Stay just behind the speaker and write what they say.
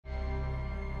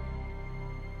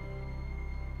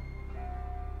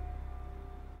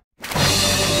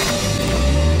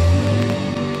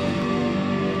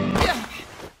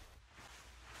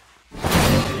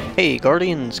Hey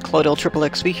Guardians,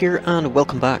 CloudLXXXV here and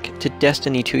welcome back to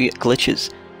Destiny 2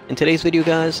 Glitches. In today's video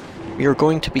guys, we are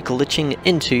going to be glitching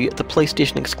into the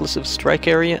PlayStation exclusive strike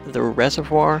area, the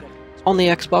Reservoir, on the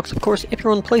Xbox. Of course, if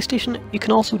you're on PlayStation, you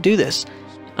can also do this.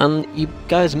 And you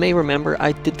guys may remember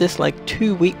I did this like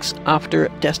 2 weeks after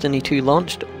Destiny 2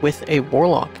 launched with a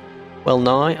Warlock. Well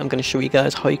now, I'm going to show you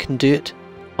guys how you can do it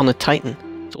on a Titan.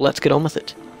 So let's get on with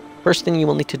it. First thing you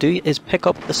will need to do is pick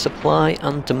up the supply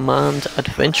and demand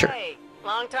adventure. Hey,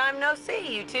 long time no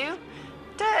see, you two.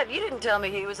 Dad, you didn't tell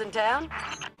me he was in town.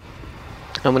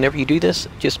 And whenever you do this,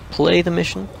 just play the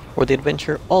mission or the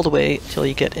adventure all the way till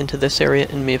you get into this area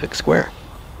in Mavic Square,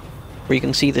 where you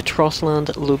can see the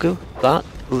Trossland logo that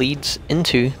leads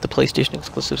into the PlayStation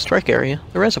exclusive strike area,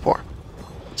 the Reservoir.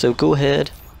 So go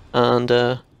ahead and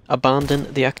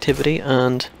abandon the activity,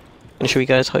 and I'm going to show you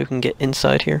guys how you can get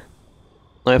inside here.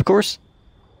 Now of course,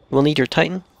 you will need your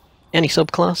Titan. Any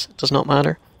subclass, it does not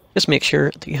matter. Just make sure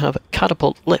that you have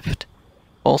Catapult Lift,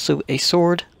 also a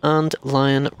sword and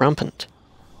Lion Rampant.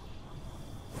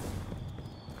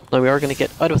 Now we are going to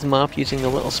get out of the map using the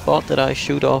little spot that I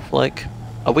showed off like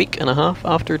a week and a half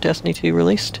after Destiny 2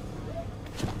 released.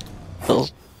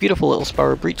 Beautiful little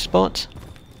Sparrow Breach spot.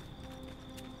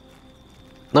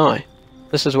 Now,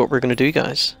 this is what we're going to do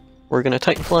guys. We're going to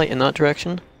Titan Fly in that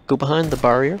direction, go behind the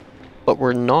barrier, but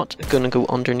we're not going to go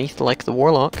underneath like the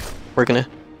Warlock. We're going to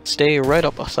stay right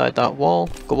up beside that wall,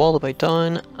 go all the way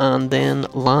down, and then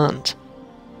land.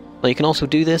 Now you can also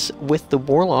do this with the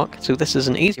Warlock, so this is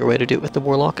an easier way to do it with the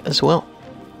Warlock as well.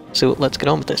 So let's get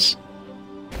on with this.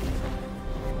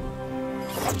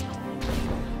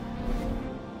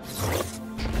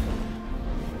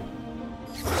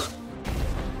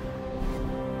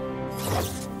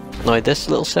 Now this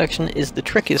little section is the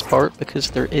trickiest part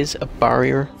because there is a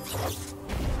barrier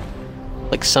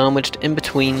like sandwiched in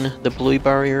between the blue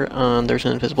barrier and there's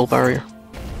an invisible barrier.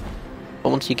 But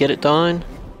once you get it down,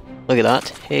 look at that,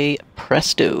 hey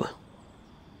presto.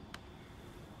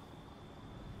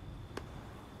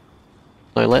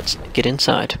 Now let's get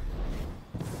inside.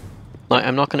 Now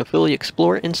I'm not going to fully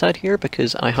explore inside here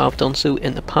because I have done so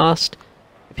in the past.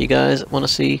 If you guys want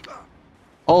to see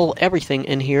everything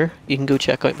in here, you can go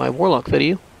check out my Warlock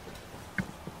video.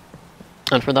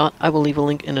 And for that, I will leave a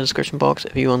link in the description box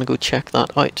if you want to go check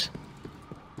that out.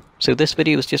 So this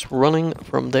video is just running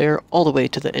from there all the way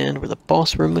to the end where the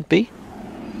boss room would be.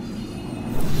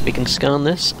 We can scan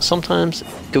this. Sometimes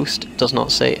Ghost does not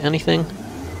say anything.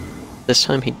 This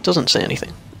time he doesn't say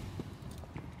anything.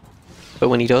 But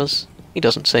when he does, he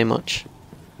doesn't say much.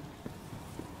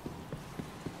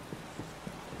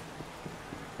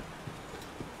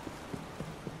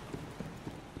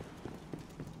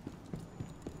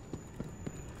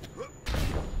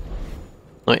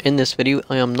 Now in this video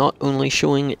I am not only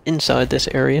showing inside this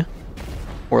area,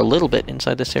 or a little bit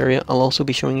inside this area, I'll also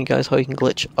be showing you guys how you can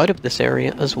glitch out of this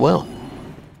area as well.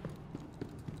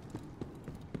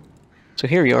 So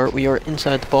here we are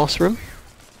inside the boss room.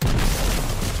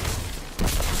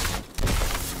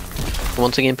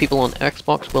 Once again, people on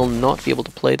Xbox will not be able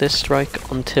to play this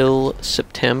strike until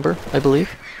September, I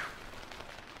believe.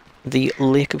 The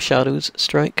Lake of Shadows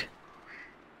strike.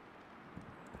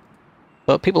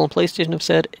 But people on PlayStation have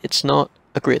said it's not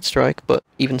a great strike, but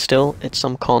even still, it's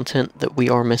some content that we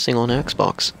are missing on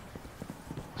Xbox.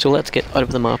 So let's get out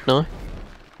of the map now.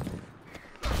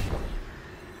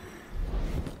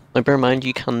 Now bear in mind,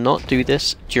 you cannot do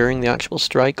this during the actual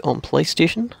strike on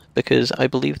PlayStation, because I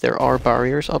believe there are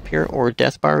barriers up here, or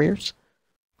death barriers.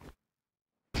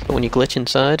 But when you glitch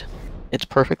inside, it's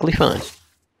perfectly fine.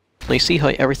 Now you see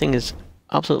how everything is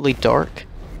absolutely dark?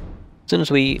 As soon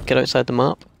as we get outside the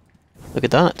map, look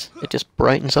at that, it just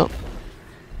brightens up.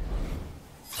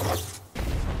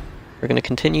 We're going to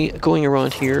continue going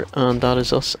around here, and that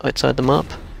is us outside the map.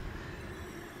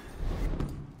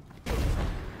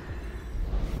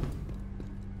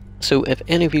 So if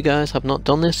any of you guys have not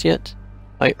done this yet,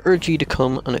 I urge you to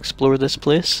come and explore this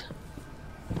place,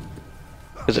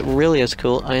 because it really is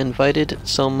cool. I invited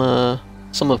some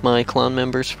of my clan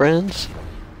members' friends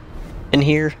in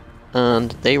here,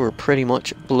 and they were pretty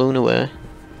much blown away.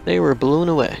 They were blown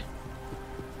away.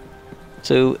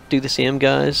 So do the same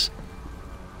guys.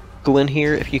 Go in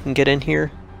here if you can get in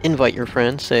here. Invite your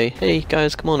friends. Say, hey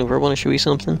guys, come on over, I want to show you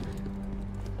something.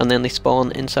 And then they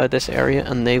spawn inside this area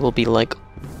and they will be like,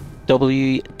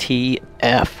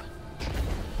 WTF.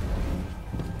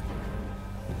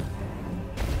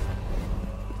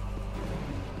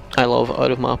 I love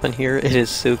out of map in here. It is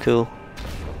so cool.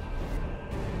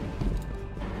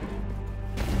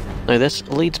 Now this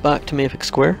leads back to Mavic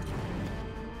Square.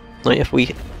 Now if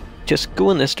we just go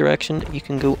in this direction, you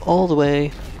can go all the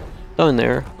way down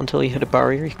there until you hit a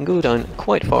barrier. You can go down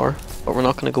quite far, but we're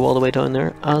not going to go all the way down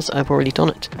there as I've already done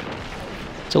it.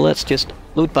 So let's just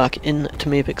load back into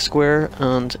Mavic Square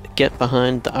and get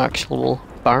behind the actual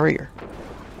barrier.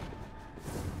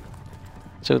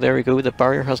 So there we go, the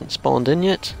barrier hasn't spawned in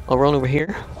yet. I'll run over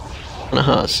here, and it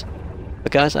has.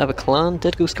 But guys, I have a clan,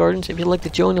 Dead Ghost Guardians. If you'd like to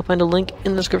join, you'll find a link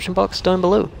in the description box down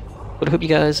below. But I hope you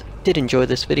guys did enjoy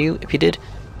this video. If you did,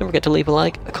 don't forget to leave a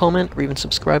like, a comment, or even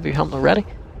subscribe if you haven't already.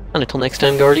 And until next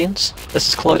time, Guardians, this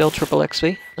is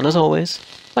CloudLXXXV, and as always,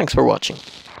 thanks for watching.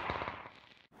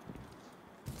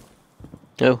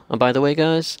 Oh, and by the way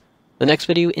guys, the next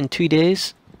video in 2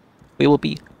 days, we will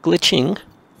be glitching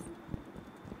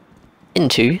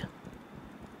into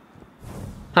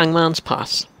Hangman's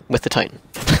Pass with the Titan.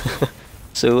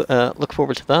 So look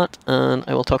forward to that, and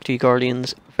I will talk to you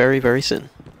Guardians very, very soon.